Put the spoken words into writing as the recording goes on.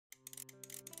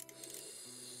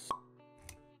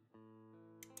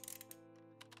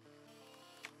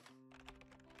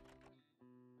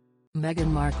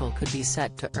Meghan Markle could be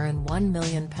set to earn £1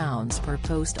 million per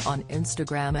post on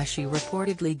Instagram as she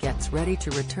reportedly gets ready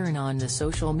to return on the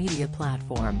social media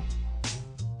platform.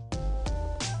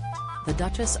 The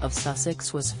Duchess of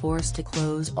Sussex was forced to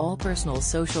close all personal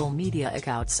social media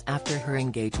accounts after her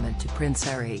engagement to Prince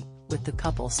Harry, with the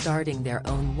couple starting their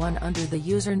own one under the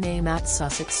username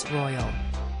 @SussexRoyal.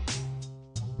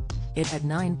 It had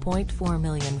 9.4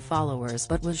 million followers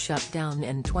but was shut down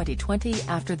in 2020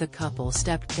 after the couple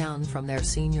stepped down from their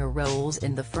senior roles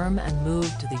in the firm and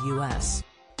moved to the US.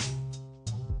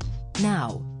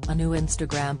 Now, a new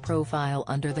Instagram profile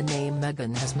under the name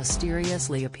Meghan has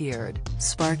mysteriously appeared,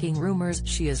 sparking rumors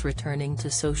she is returning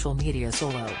to social media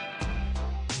solo.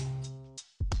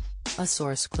 A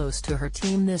source close to her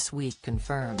team this week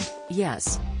confirmed,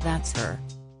 "Yes, that's her.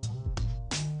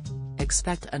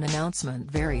 Expect an announcement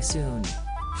very soon.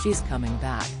 She's coming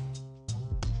back."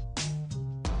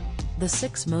 The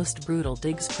 6 most brutal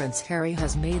digs Prince Harry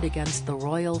has made against the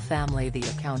royal family. The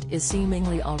account is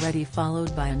seemingly already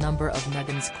followed by a number of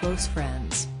Meghan's close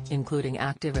friends, including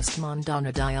activist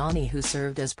Mandana Diani, who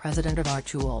served as president of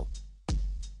Archewell.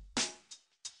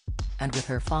 And with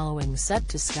her following set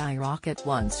to skyrocket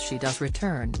once she does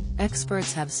return,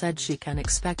 experts have said she can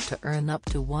expect to earn up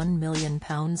to £1 million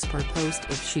per post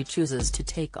if she chooses to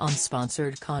take on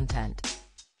sponsored content.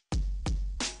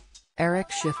 Eric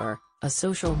Schiffer, a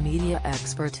social media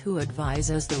expert who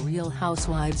advises the Real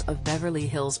Housewives of Beverly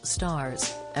Hills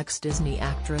stars, ex-Disney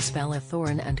actress Bella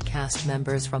Thorne and cast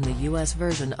members from the US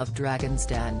version of Dragon's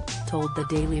Den, told the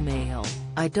Daily Mail,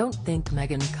 "I don't think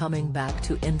Meghan coming back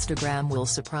to Instagram will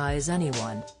surprise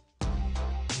anyone.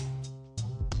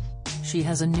 She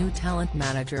has a new talent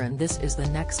manager and this is the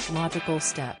next logical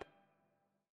step.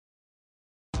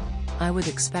 I would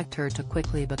expect her to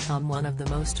quickly become one of the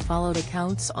most followed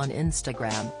accounts on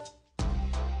Instagram.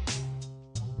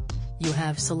 You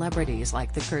have celebrities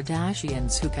like the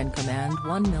Kardashians who can command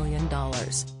 $1 million,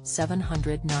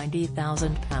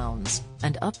 £790,000,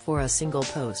 and up for a single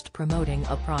post promoting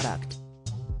a product.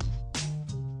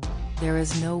 There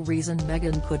is no reason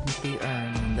Meghan couldn't be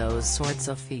earning those sorts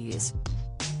of fees."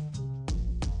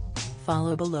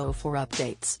 Follow below for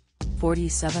updates.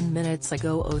 47 minutes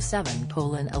ago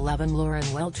 07:11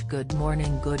 Lauren Welch. Good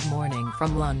morning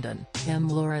from London. I'm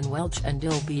Lauren Welch and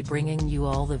I'll be bringing you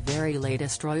all the very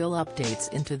latest royal updates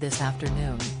into this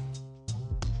afternoon.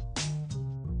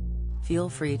 Feel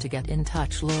free to get in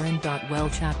touch.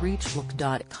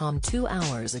 Lauren.welch@reachlook.com. 2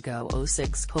 hours ago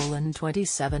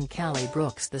 06:27 Callie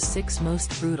Brooks. The 6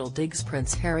 most brutal digs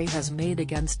Prince Harry has made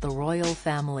against the royal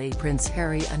family. Prince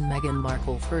Harry and Meghan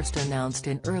Markle first announced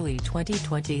in early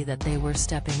 2020 that they were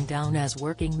stepping down as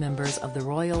working members of the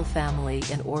royal family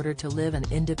in order to live an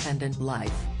independent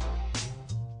life.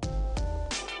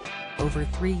 Over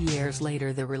 3 years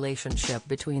later, the relationship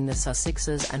between the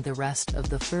Sussexes and the rest of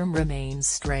the firm remains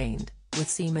strained, with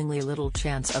seemingly little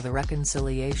chance of a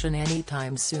reconciliation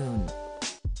anytime soon.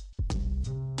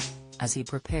 As he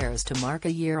prepares to mark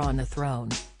a year on the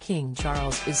throne, King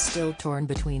Charles is still torn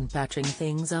between patching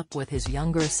things up with his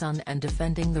younger son and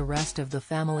defending the rest of the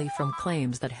family from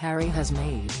claims that Harry has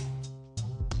made.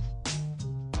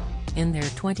 In their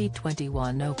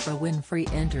 2021 Oprah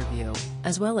Winfrey interview,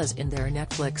 as well as in their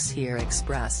Netflix Here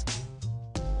Express.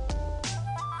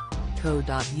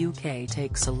 Co.uk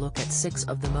takes a look at 6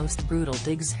 of the most brutal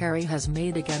digs Harry has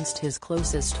made against his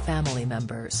closest family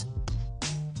members.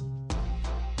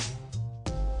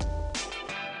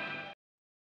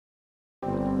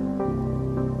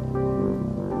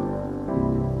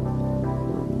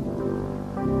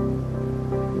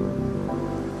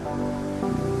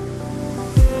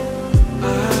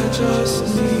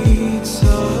 Just need